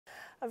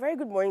A very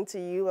good morning to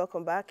you.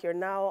 Welcome back. You're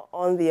now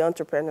on the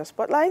Entrepreneur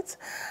Spotlight.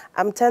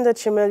 I'm Tenda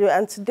Chimelu,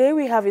 and today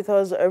we have with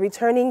us a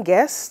returning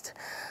guest.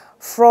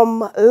 From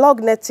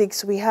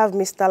Lognetics, we have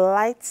Mr.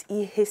 Light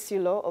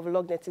Ihesilo of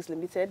Lognetics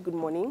Limited. Good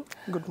morning.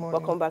 Good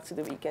morning. Welcome back to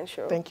the Weekend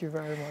Show. Thank you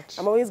very much.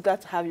 I'm always glad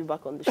to have you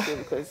back on the show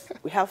because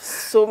we have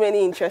so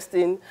many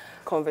interesting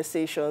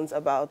conversations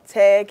about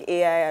tech,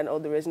 AI, and all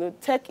the rest. You know,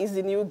 tech is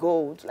the new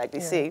gold, like they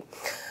say.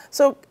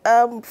 So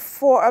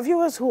for our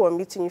viewers who are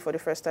meeting you for the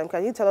first time,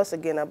 can you tell us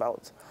again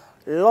about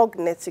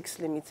Lognetics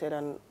Limited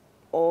and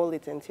all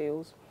it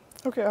entails?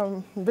 Okay,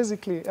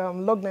 basically, at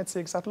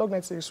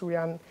Lognetics, we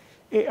are an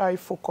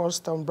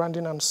AI-focused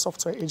branding and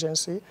software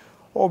agency.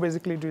 What we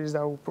basically do is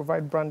that we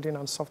provide branding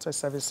and software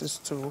services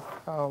to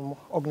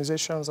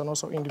organizations and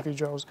also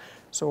individuals.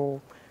 So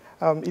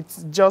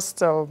it's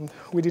just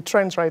with the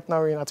trends right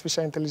now in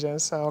artificial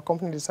intelligence, our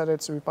company decided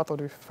to be part of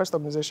the first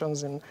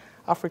organizations in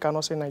Africa and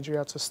also in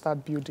Nigeria to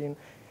start building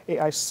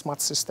AI smart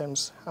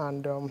systems.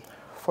 And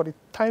for the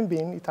time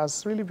being, it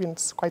has really been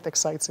quite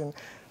exciting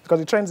because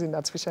the trends in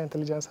artificial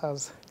intelligence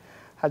has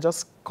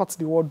just caught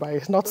the world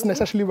by, not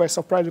necessarily by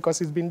surprise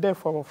because it's been there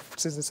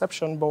since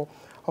inception, but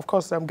of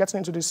course getting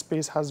into this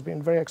space has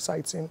been very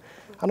exciting.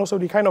 And also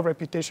the kind of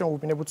reputation we've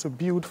been able to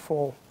build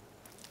for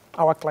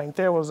our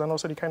clientele and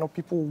also the kind of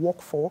people we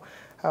work for.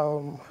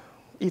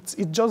 It's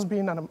just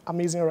been an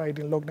amazing ride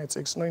in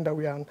Lognetics, knowing that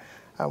we are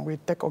a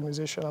tech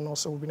organization and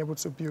also we've been able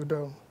to build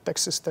tech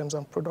systems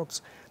and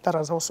products that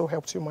has also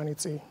helped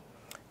humanity.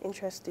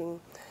 Interesting.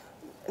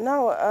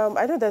 Now,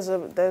 I know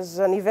there's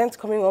an event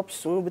coming up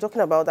soon. We'll be talking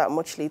about that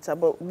much later.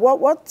 But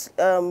what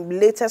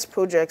latest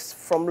projects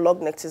from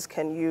Lognetics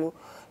can you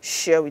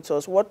share with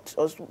us? What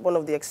is one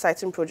of the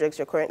exciting projects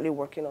you're currently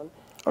working on?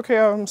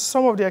 Okay,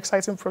 some of the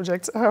exciting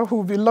projects.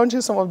 We'll be launching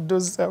some of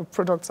those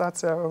products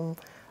at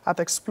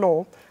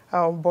XPLORE.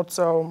 But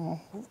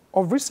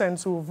of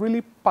recent, we've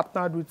really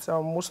partnered with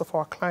most of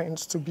our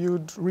clients to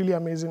build really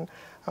amazing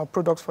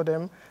products for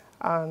them.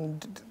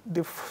 And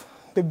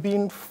they've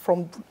been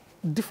from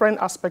different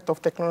aspects of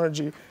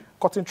technology,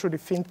 cutting through the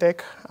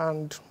fintech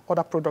and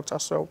other products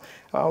as well.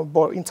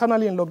 But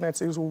internally in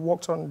Lognetics, we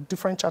worked on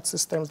different chat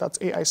systems, that's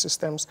AI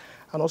systems,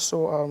 and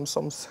also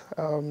some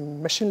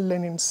machine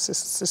learning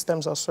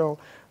systems as well.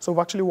 So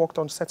we've actually worked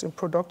on certain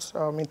products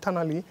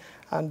internally,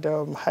 and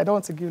I don't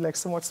want to give like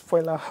so much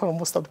spoiler on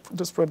most of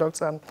those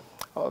products, and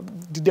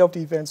the day of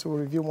the event, we'll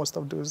review most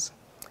of those.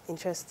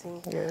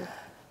 Interesting. Yeah.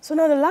 So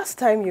now the last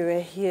time you were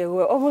here, we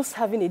were almost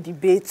having a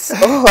debate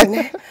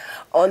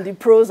on the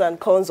pros and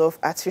cons of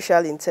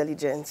artificial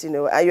intelligence, you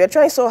know, and you were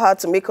trying so hard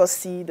to make us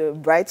see the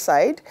bright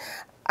side.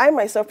 I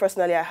myself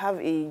personally, I have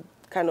a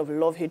kind of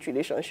love-hate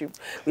relationship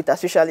with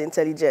artificial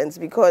intelligence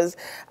because,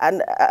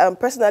 and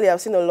personally, I've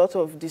seen a lot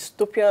of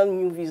dystopian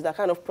movies that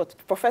kind of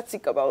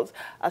prophetic about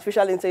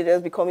artificial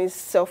intelligence becoming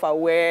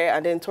self-aware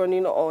and then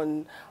turning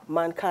on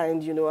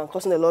mankind, you know, and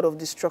causing a lot of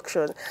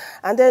destruction.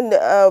 And then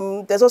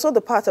there's also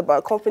the part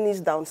about companies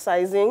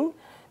downsizing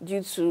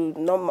due to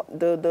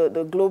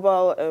the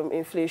global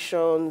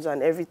inflations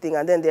and everything,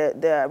 and then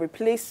they're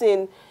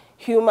replacing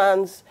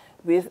humans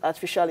with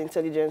artificial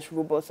intelligence,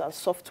 robots, and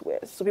software.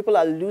 So people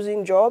are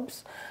losing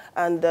jobs.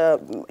 And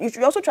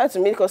you also try to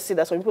make us see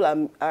that some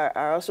people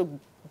are also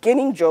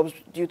gaining jobs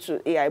due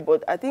to AI.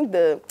 But I think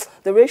the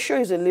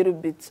ratio is a little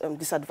bit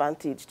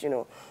disadvantaged, you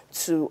know,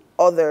 to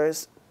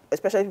others,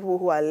 especially people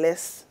who are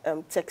less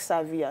tech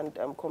savvy and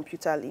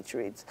computer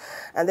literate.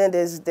 And then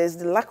there's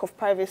the lack of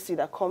privacy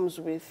that comes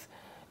with,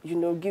 you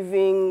know,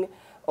 giving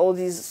all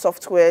these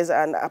softwares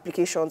and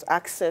applications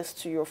access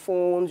to your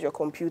phones, your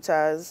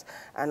computers,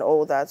 and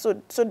all that.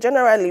 So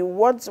generally,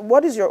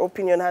 what is your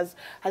opinion? Has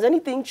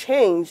anything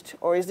changed,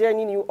 or is there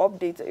any new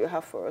update that you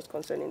have for us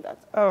concerning that?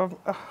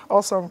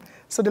 Awesome.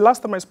 So the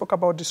last time I spoke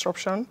about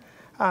disruption,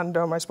 and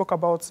I spoke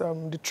about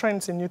the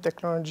trends in new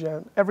technology,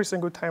 and every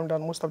single time that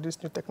most of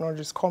these new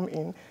technologies come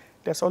in,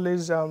 there's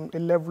always a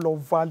level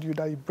of value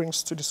that it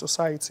brings to the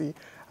society.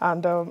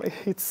 And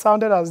it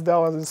sounded as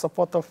though I was in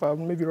support of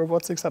maybe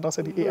robotics and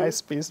also the AI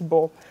space.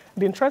 But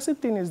the interesting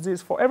thing is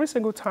this: for every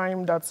single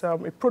time that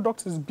a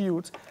product is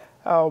built,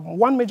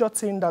 one major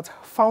thing that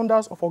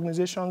founders of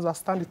organizations that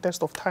stand the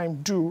test of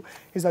time do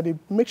is that they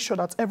make sure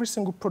that every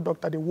single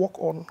product that they work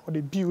on or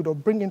they build or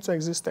bring into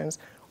existence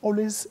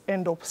always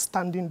end up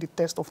standing the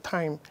test of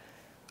time.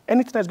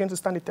 Anything that's going to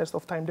stand the test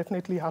of time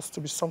definitely has to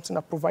be something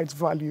that provides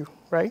value,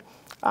 right?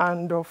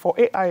 And for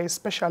AI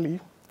especially,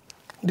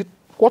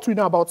 what we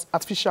know about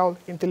artificial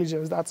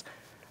intelligence, that's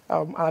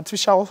an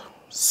artificial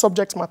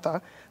subject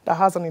matter that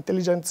has an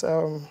intelligent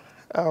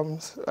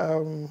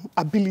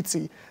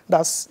ability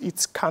that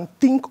it can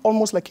think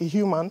almost like a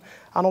human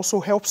and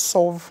also help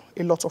solve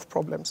a lot of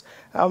problems.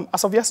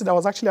 As of yesterday, I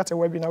was actually at a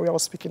webinar where I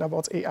was speaking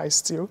about AI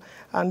still,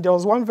 and there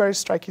was one very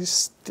striking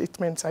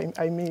statement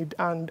I made,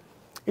 and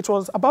it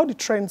was about the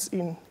trends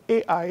in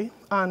AI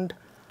and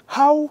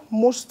how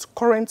most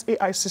current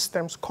AI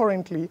systems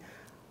currently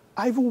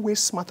are even way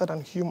smarter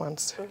than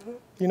humans.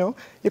 You know,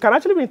 you can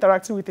actually be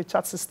interacting with a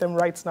chat system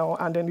right now,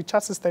 and then the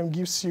chat system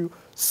gives you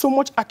so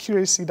much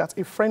accuracy that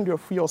a friend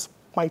of yours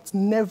might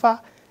never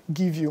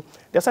give you.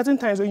 There are certain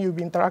times when you'll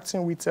be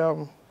interacting with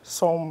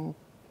some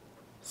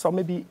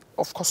maybe,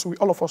 of course,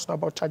 all of us know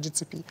about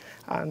ChatGPT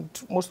and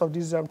most of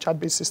these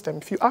chat-based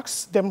systems. If you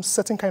ask them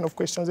certain kind of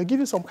questions, they give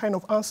you some kind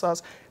of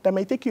answers that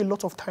may take you a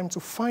lot of time to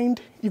find,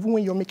 even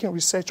when you're making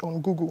research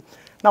on Google.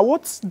 Now,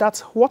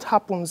 what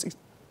happens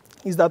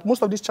is that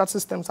most of these chat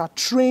systems are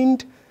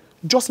trained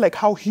just like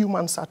how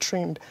humans are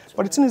trained.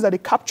 But the thing is that they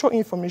capture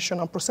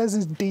information and process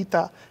this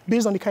data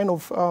based on the kind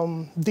of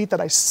data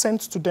that is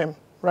sent to them,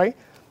 right?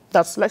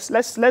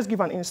 Let's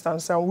give an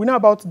instance. We know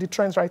about the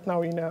trends right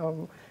now in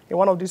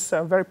one of these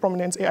very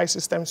prominent AI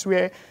systems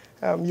where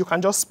you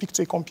can just speak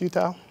to a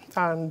computer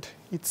and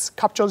it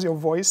captures your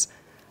voice.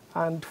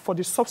 And for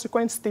the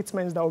subsequent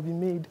statements that will be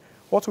made,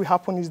 what will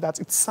happen is that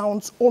it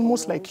sounds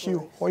almost like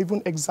you or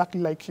even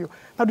exactly like you.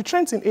 Now, the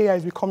trends in AI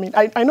is becoming,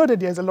 I know that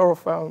there's a lot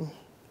of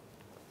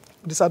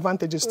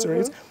disadvantages to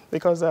it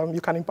because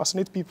you can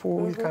impersonate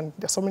people,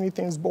 there's so many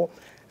things. But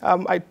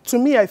to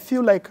me, I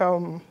feel like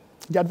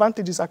the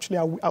advantages actually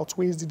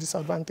outweighs the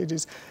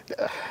disadvantages.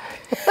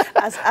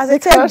 As a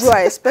tech bro,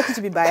 I expect you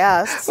to be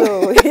biased.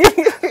 So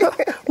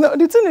no,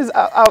 the thing is,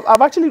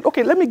 I've actually,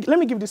 okay, let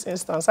me give this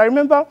instance. I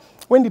remember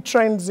when the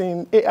trends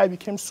in AI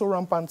became so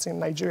rampant in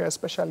Nigeria,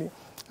 especially.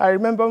 I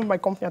remember my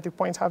company at the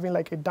point having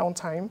like a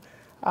downtime,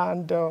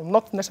 and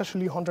not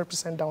necessarily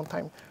 100%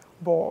 downtime,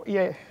 but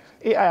yeah,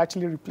 AI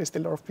actually replaced a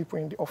lot of people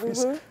in the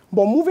office.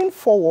 But moving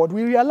forward,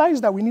 we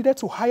realized that we needed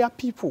to hire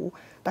people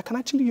that can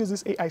actually use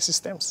these AI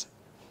systems.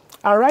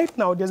 And right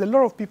now, there's a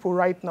lot of people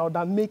right now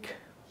that make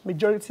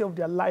majority of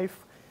their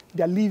life,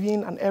 their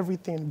living and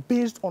everything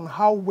based on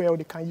how well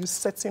they can use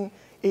certain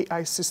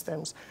AI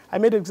systems. I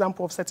made an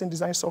example of certain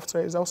design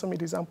softwares. I also made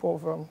an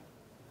example of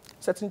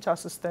certain chat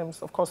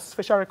systems, of course,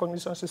 facial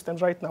recognition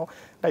systems right now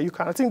that you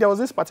can. I think there was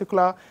this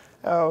particular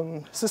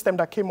system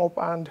that came up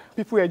and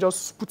people were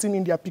just putting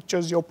in their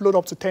pictures. You upload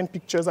up to 10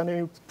 pictures and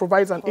then it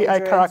provides an AI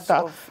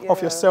character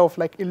of yourself,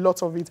 like a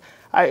lot of it.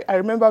 I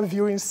remember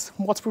viewing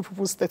multiple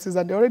people's statuses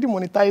and they already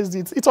monetized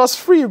it. It was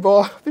free,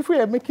 but people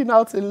are making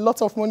out a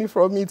lot of money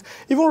from it.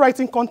 Even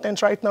writing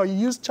content right now, you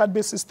use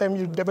chat-based system,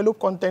 you develop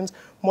content,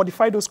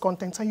 modify those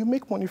contents, and you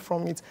make money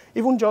from it.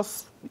 Even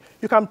just,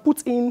 you can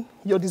put in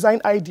your design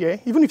idea,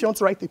 even if you want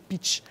to write a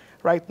pitch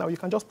right now, you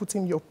can just put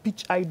in your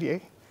pitch idea,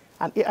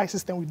 and AI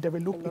system will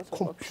develop a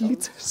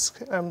complete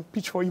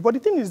pitch for you. But the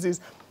thing is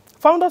this,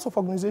 founders of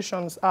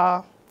organizations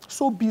are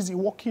so busy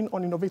working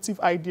on innovative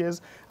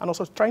ideas and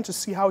also trying to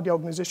see how their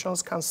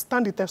organizations can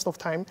stand the test of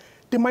time,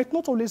 they might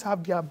not always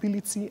have the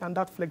ability and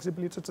that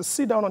flexibility to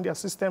sit down on their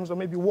systems or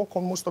maybe work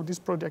on most of these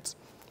projects.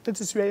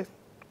 This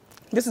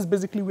is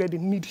basically where they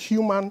need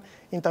human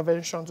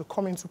intervention to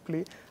come into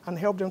play and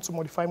help them to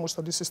modify most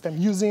of the system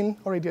using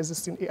already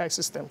existing AI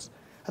systems.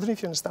 I don't know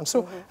if you understand.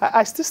 So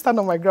I still stand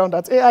on my ground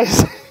that AI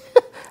is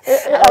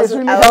I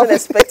wasn't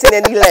expecting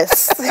any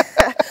less.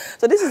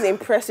 So this is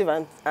impressive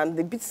and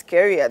a bit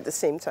scary at the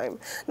same time.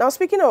 Now,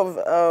 speaking of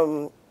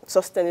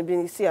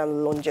sustainability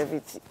and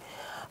longevity,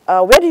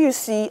 where do you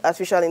see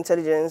artificial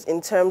intelligence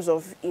in terms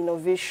of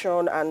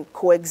innovation and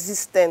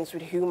coexistence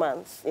with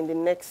humans in the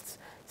next,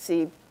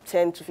 say,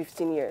 10 to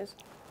 15 years?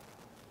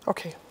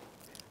 Okay.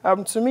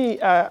 To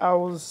me,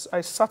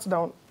 I sat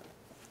down,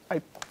 I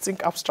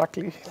think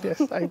abstractly.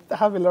 Yes, I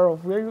have a lot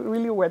of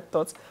really weird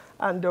thoughts.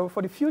 And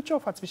for the future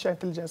of artificial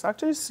intelligence, I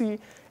actually see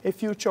a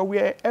future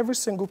where every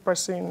single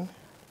person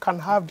can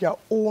have their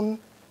own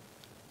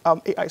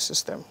AI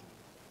system.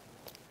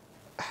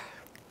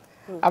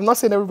 I'm not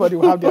saying everybody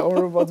will have their own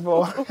robots,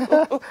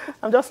 but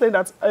I'm just saying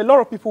that a lot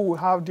of people will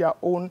have their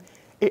own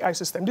AI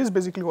system. This is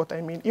basically what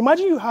I mean.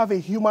 Imagine you have a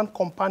human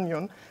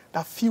companion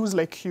that feels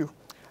like you.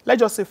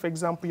 Let's just say, for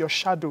example, your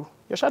shadow.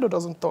 Your shadow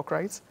doesn't talk,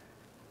 right?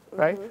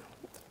 Right?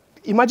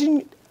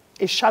 Imagine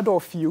a shadow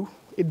of you,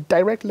 a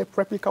direct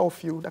replica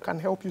of you that can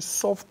help you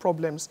solve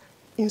problems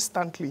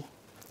instantly.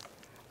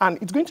 And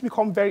it's going to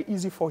become very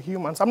easy for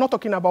humans. I'm not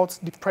talking about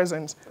the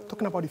present, I'm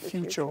talking about the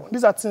future.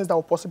 These are things that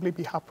will possibly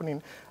be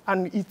happening.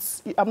 And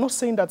I'm not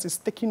saying that it's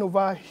taking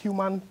over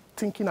human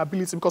thinking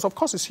ability, because of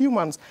course it's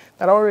humans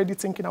that are already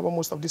thinking about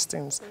most of these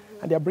things,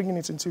 and they're bringing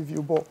it into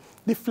view. But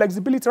the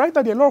flexibility, right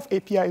now there are a lot of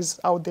APIs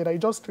out there that you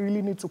just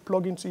really need to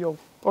plug into your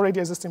already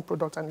existing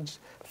product, and it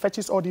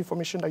fetches all the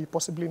information that you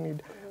possibly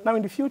need. Now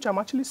in the future, I'm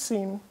actually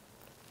seeing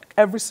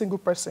every single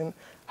person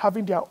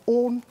having their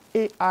own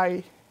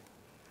AI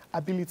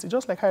ability,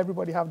 just like how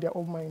everybody have their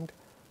own mind.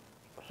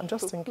 I'm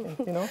just thinking,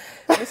 you know.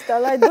 Mr.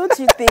 Lai, don't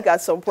you think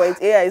at some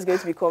point AI is going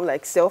to become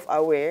like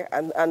self-aware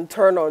and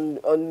turn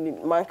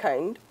on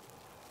mankind?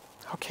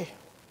 Okay.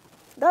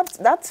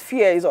 That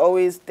fear is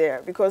always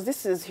there, because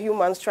this is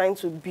humans trying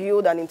to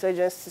build an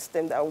intelligence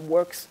system that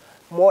works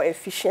more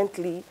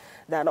efficiently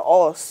than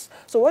us.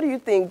 So what do you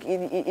think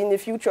in the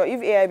future,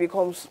 if AI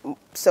becomes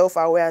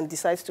self-aware and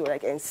decides to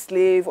like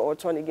enslave or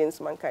turn against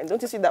mankind?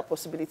 Don't you see that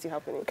possibility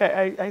happening?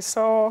 Okay, I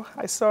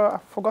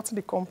forgot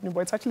the company,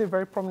 but it's actually a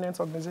very prominent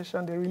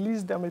organization. They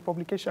released a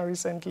publication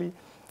recently,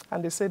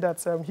 and they say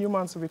that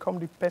humans will become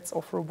the pets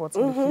of robots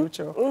in the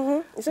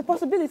future. It's a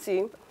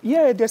possibility.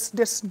 Yeah,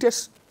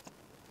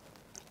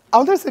 I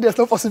want to say there's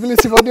no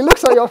possibility, but the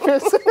looks on your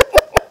face.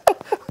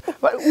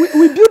 But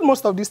we build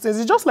most of these things.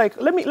 It's just like,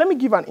 let me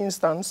give an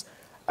instance.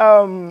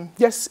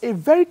 There's a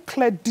very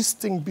clear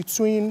distinction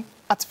between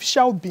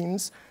artificial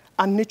beings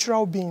and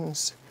natural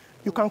beings.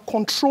 You can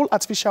control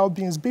artificial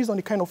beings based on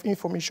the kind of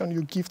information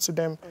you give to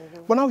them.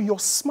 But now you're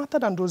smarter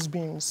than those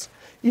beings.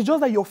 It's just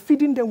that you're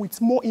feeding them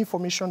with more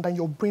information than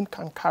your brain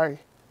can carry,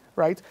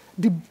 right?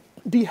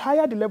 The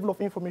higher the level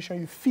of information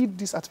you feed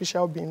these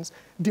artificial beings,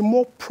 the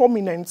more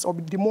prominent or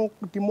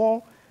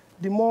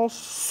the more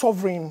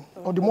sovereign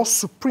or the more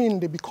supreme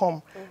they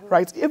become,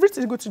 right?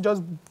 Everything is going to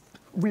just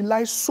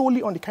rely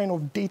solely on the kind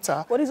of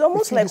data. But it's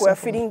almost like we're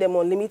feeding them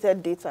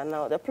unlimited data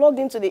now. They're plugged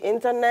into the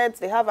internet.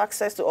 They have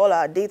access to all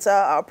our data,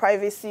 our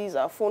privacies,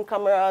 our phone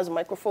cameras,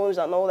 microphones,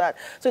 and all that.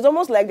 So it's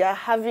almost like they're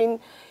having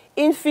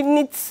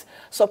infinite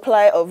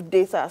supply of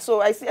data. So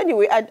I see,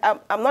 anyway,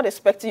 I'm not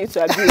expecting you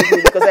to agree with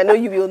me because I know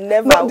you will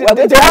never. No,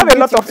 they have a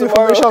lot of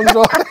information.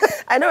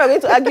 I know we're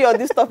going to argue on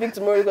this topic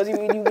tomorrow because you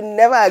will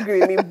never agree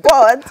with me.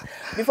 But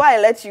before I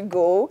let you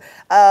go,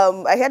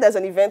 I heard there's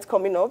an event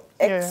coming up,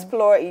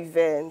 Explore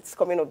events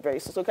coming up very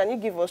soon. So can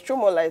you throw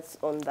more lights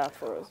on that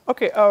for us?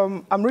 Okay,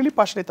 I'm really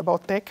passionate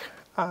about tech,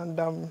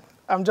 and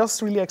I'm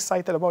just really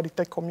excited about the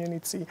tech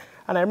community.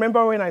 And I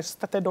remember when I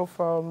started off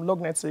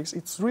Lognetics,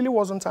 it really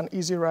wasn't an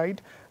easy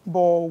ride,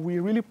 but we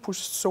really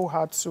pushed so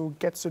hard to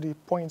get to the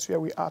point where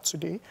we are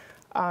today.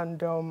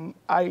 And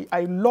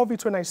I love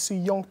it when I see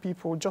young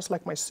people, just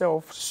like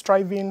myself,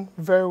 striving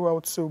very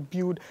well to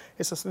build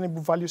a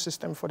sustainable value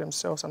system for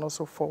themselves and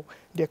also for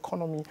the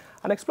economy.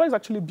 And Explore is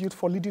actually built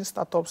for leading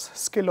startups,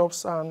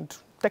 scale-ups, and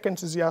tech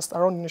enthusiasts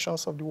around the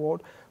nations of the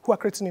world who are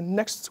creating the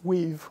next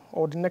wave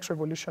or the next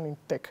revolution in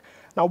tech.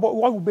 Now,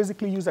 what we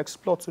basically use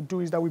Explore to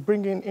do is that we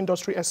bring in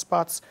industry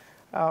experts.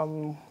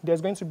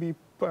 There's going to be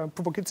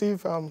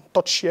provocative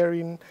thought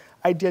sharing,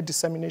 idea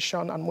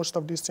dissemination, and most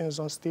of these things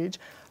on stage.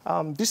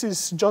 This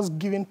is just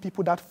giving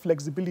people that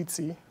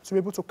flexibility to be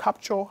able to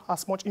capture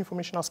as much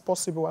information as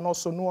possible and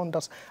also know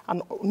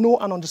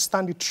and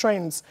understand the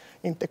trends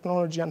in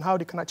technology and how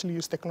they can actually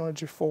use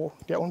technology for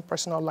their own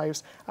personal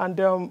lives. And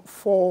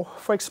for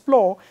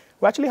Explore,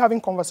 we're actually having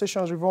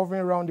conversations revolving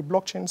around the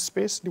blockchain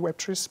space, the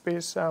Web3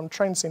 space,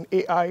 trends in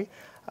AI,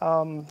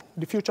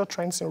 the future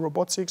trends in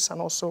robotics,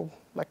 and also,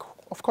 like,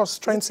 of course,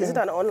 trends in... Is it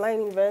an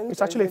online event?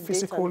 It's actually a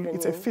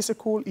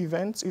physical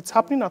event. It's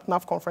happening at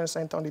NAV Conference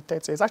Center on the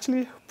 30th. It's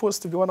actually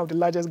supposed to be one of the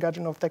largest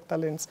gatherings of tech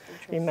talents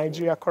in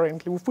Nigeria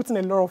currently. We've put in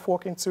a lot of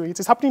work into it.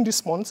 It's happening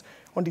this month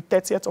on the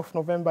 30th of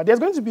November. There's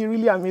going to be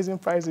really amazing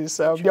prizes.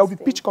 There will be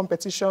pitch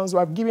competitions.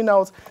 We're giving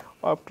out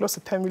close to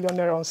 10 million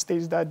naira on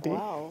stage that day.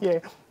 Wow. Yeah.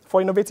 For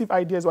innovative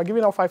ideas, we're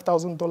giving out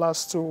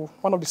 $5,000 to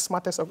one of the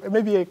smartest,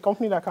 maybe a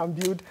company that can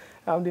build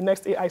the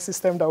next AI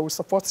system that will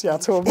support you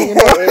at home. You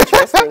know?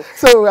 Interesting.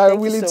 So I'm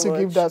willing to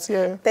give that.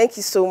 Yeah. Thank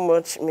you so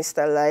much,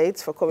 Mr. Light,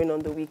 for coming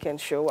on the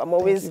weekend show. I'm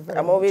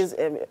always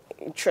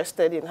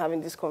interested in having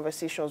these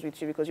conversations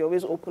with you because you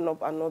always open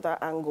up another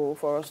angle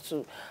for us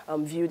to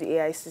view the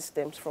AI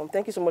systems from.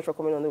 Thank you so much for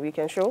coming on the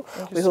weekend show.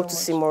 We hope to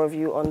see more of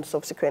you on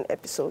subsequent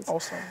episodes.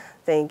 Awesome.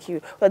 Thank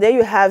you. Well, there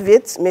you have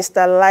it,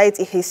 Mr. Light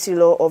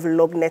Ihesilo of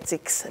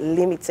Lognetics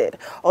Limited.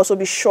 Also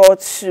be sure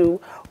to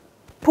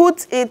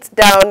put it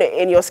down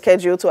in your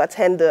schedule to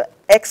attend the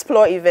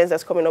Explore events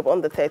that's coming up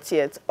on the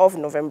 30th of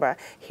November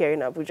here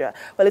in Abuja.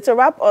 Well, it's a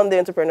wrap on the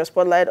Entrepreneur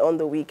Spotlight on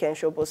the weekend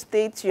show, but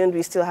stay tuned.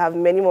 We still have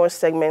many more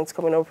segments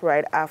coming up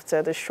right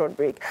after the short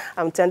break.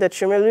 I'm Tenda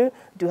Chumelu.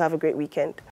 Do have a great weekend.